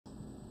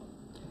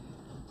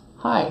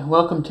Hi,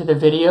 welcome to the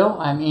video.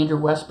 I'm Andrew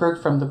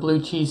Westberg from the Blue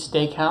Cheese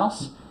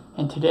Steakhouse,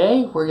 and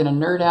today we're going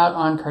to nerd out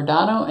on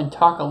Cardano and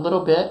talk a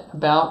little bit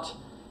about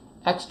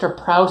Extra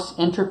Praos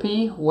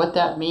Entropy, what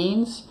that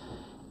means,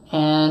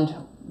 and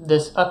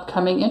this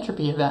upcoming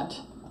entropy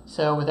event.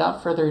 So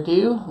without further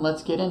ado,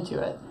 let's get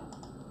into it.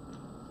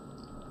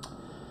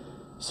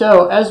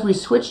 So as we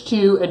switch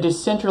to a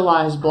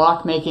decentralized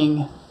block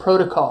making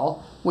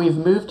protocol, we've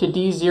moved to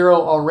D0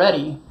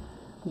 already,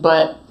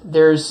 but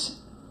there's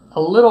a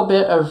little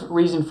bit of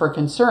reason for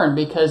concern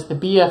because the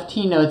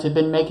BFT nodes have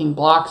been making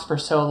blocks for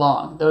so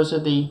long. Those are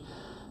the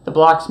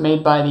blocks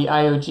made by the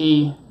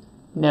IOG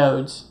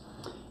nodes.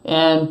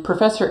 And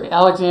Professor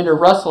Alexander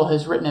Russell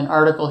has written an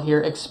article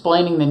here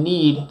explaining the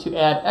need to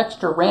add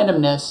extra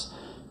randomness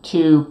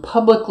to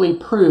publicly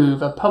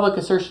prove a public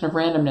assertion of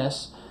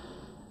randomness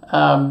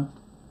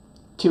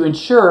to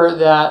ensure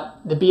that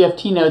the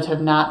BFT nodes have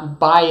not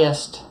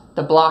biased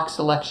the block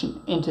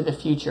selection into the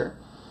future.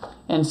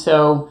 And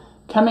so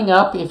coming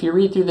up, if you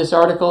read through this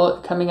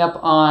article, coming up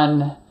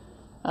on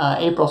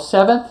April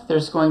 7th,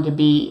 there's going to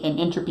be an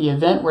entropy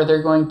event where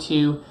they're going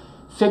to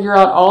figure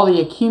out all the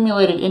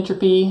accumulated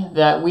entropy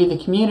that we,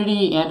 the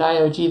community, and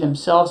IOG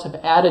themselves have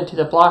added to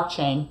the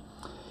blockchain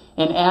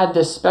and add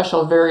this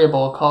special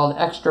variable called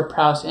Extra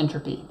Praos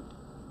Entropy.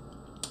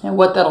 And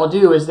what that'll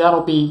do is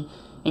that'll be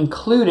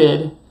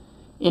included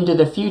into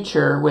the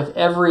future with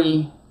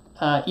every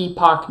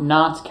epoch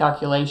nonce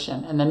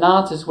calculation. And the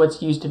nonce is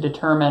what's used to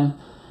determine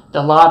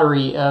the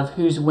lottery of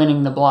who's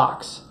winning the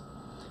blocks.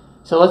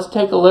 So let's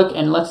take a look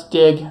and let's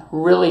dig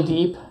really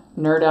deep,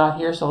 nerd out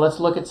here. So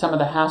let's look at some of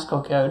the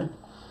Haskell code.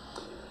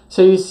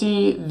 So you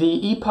see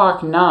the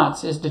epoch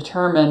nonce is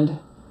determined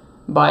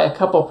by a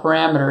couple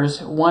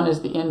parameters. One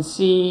is the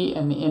NC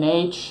and the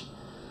NH,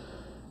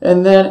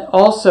 and then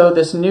also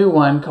this new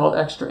one called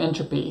extra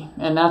entropy,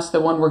 and that's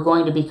the one we're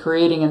going to be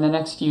creating in the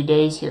next few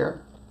days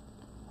here.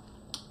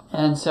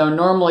 And so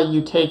normally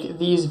you take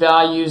these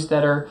values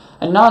that are,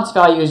 a nonce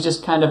value is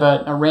just kind of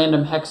a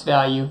random hex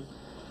value.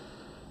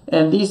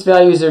 And these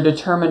values are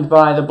determined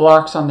by the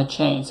blocks on the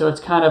chain. So it's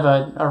kind of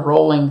a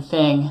rolling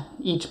thing.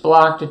 Each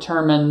block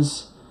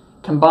combines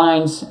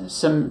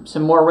some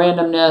more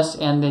randomness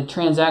and the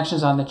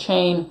transactions on the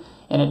chain,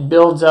 and it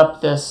builds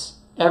up this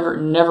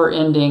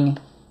never-ending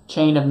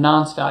chain of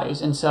nonce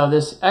values. And so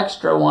this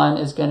extra one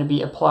is going to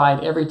be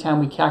applied every time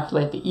we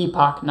calculate the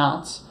epoch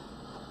nonce.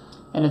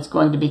 And it's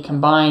going to be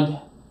combined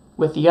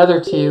with the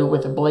other two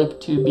with a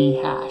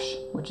Blake2B hash,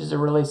 which is a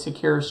really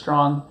secure,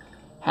 strong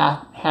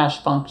hash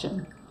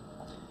function.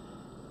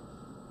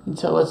 And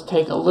so let's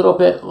take a little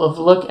bit of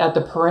a look at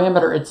the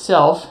parameter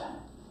itself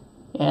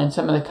and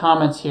some of the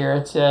comments here.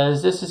 It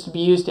says this is to be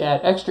used to add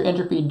extra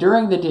entropy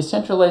during the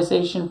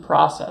decentralization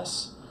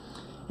process.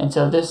 And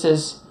so this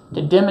is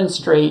to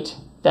demonstrate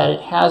that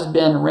it has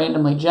been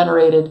randomly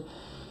generated.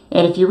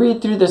 And if you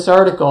read through this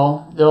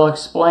article, they'll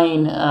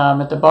explain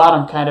at the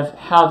bottom kind of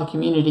how the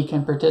community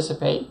can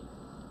participate.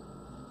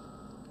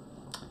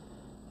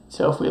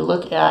 So if we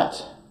look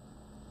at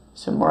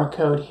some more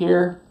code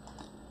here.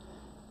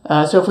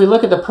 So if we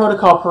look at the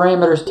protocol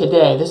parameters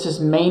today, this is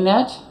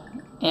mainnet,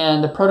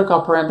 and the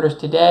protocol parameters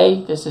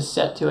today, this is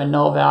set to a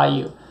null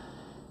value.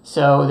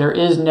 So there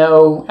is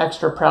no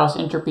extra Praos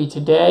entropy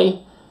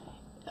today.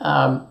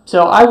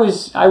 So I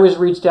was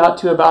reached out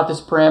to about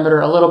this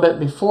parameter a little bit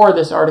before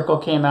this article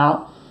came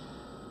out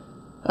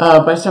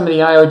by some of the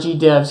IOG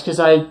devs, because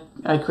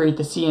I create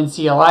the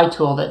CNCLI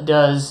tool that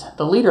does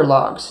the leader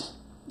logs,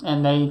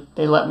 and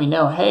they let me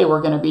know, hey,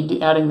 we're going to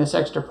be adding this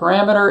extra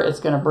parameter, it's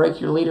going to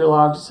break your leader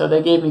logs. So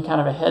they gave me kind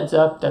of a heads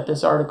up that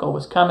this article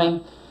was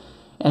coming,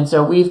 and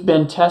so we've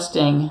been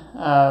testing,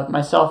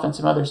 myself and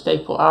some other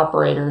Stakepool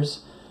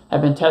operators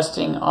have been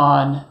testing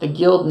on the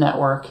guild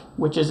network,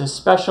 which is a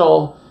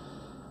special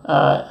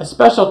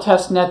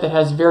test net that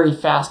has very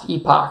fast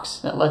epochs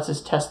that lets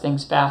us test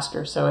things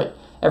faster. So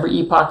every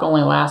epoch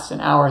only lasts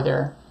an hour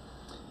there.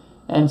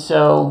 And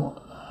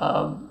so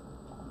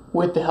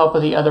with the help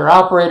of the other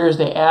operators,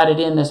 they added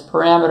in this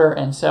parameter.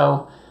 And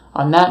so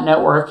on that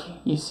network,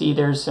 you see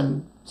there's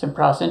some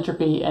Praos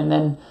entropy. And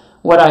then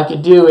what I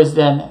could do is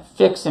then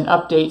fix and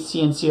update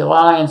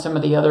CNCLI and some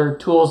of the other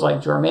tools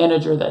like Drawer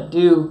Manager that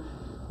do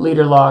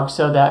leader logs,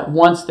 so that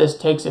once this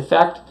takes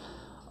effect,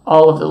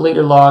 all of the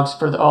leader logs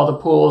for all the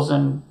pools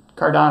and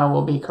Cardano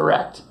will be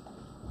correct.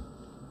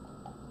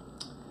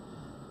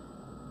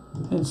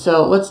 And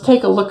so let's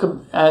take a look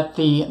at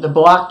the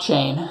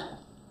blockchain.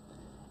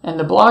 And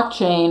the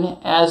blockchain,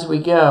 as we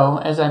go,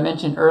 as I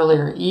mentioned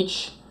earlier,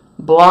 each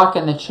block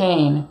in the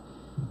chain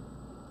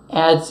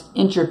adds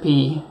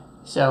entropy.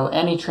 So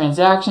any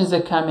transactions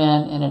that come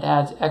in, and it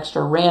adds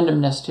extra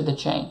randomness to the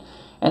chain.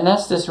 And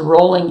that's this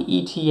rolling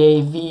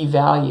ETA V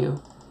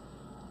value.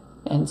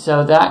 And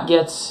so that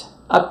gets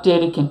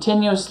updated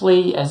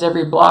continuously as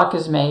every block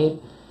is made,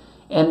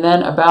 and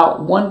then about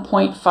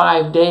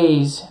 1.5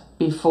 days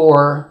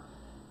before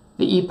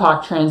the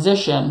epoch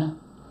transition,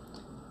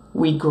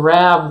 we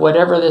grab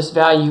whatever this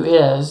value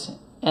is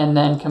and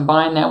then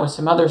combine that with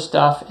some other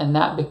stuff, and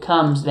that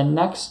becomes the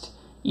next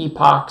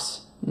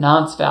epoch's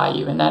nonce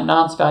value, and that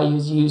nonce value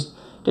is used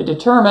to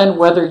determine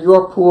whether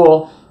your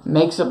pool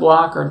makes a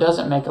block or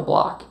doesn't make a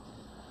block.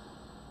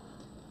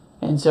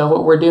 And so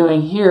what we're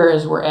doing here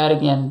is we're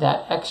adding in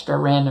that extra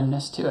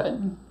randomness to it.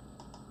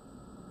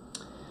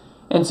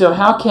 And so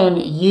how can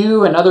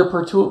you and other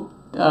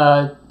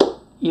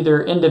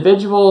either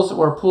individuals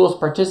or pools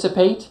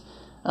participate?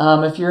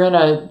 If you're in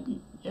a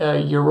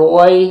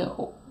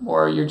Yoroi,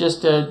 or you're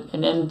just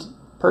an end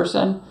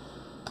person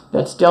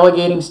that's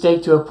delegating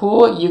stake to a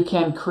pool, you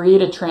can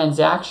create a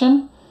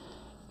transaction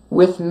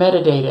with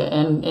metadata.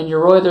 And in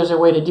Yoroi, there's a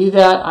way to do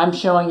that. I'm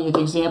showing you the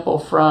example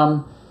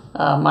from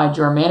my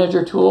Drawer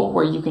Manager tool,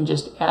 where you can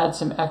just add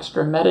some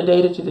extra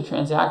metadata to the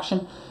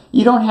transaction.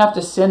 You don't have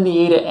to send the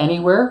ADA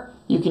anywhere.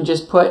 You can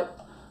just put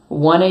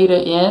one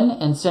ADA in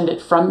and send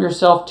it from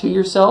yourself to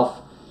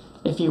yourself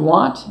if you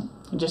want.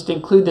 Just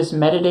include this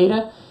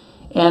metadata.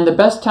 And the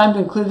best time to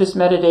include this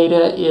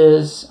metadata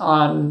is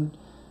on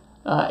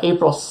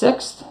April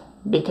 6th,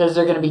 because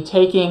they're going to be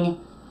taking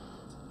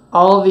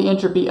all of the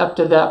entropy up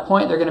to that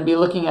point. They're going to be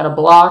looking at a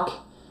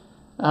block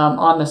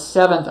on the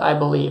 7th, I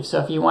believe. So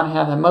if you want to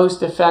have the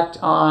most effect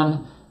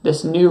on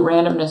this new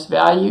randomness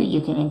value,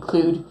 you can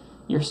include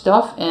your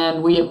stuff.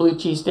 And we at Blue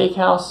Cheese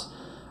Steakhouse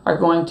are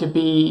going to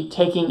be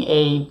taking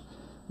a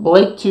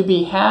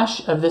Blake2B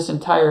hash of this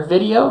entire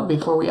video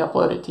before we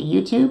upload it to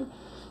YouTube.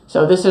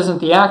 So this isn't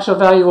the actual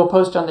value we'll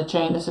post on the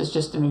chain, this is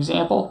just an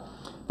example.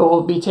 But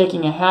we'll be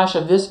taking a hash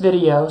of this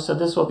video, so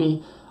this will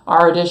be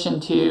our addition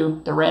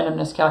to the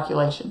randomness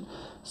calculation.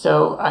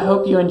 So I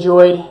hope you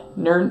enjoyed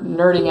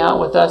nerding out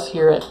with us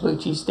here at Blue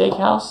Cheese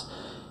Steakhouse,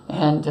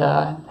 and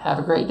have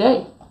a great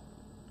day.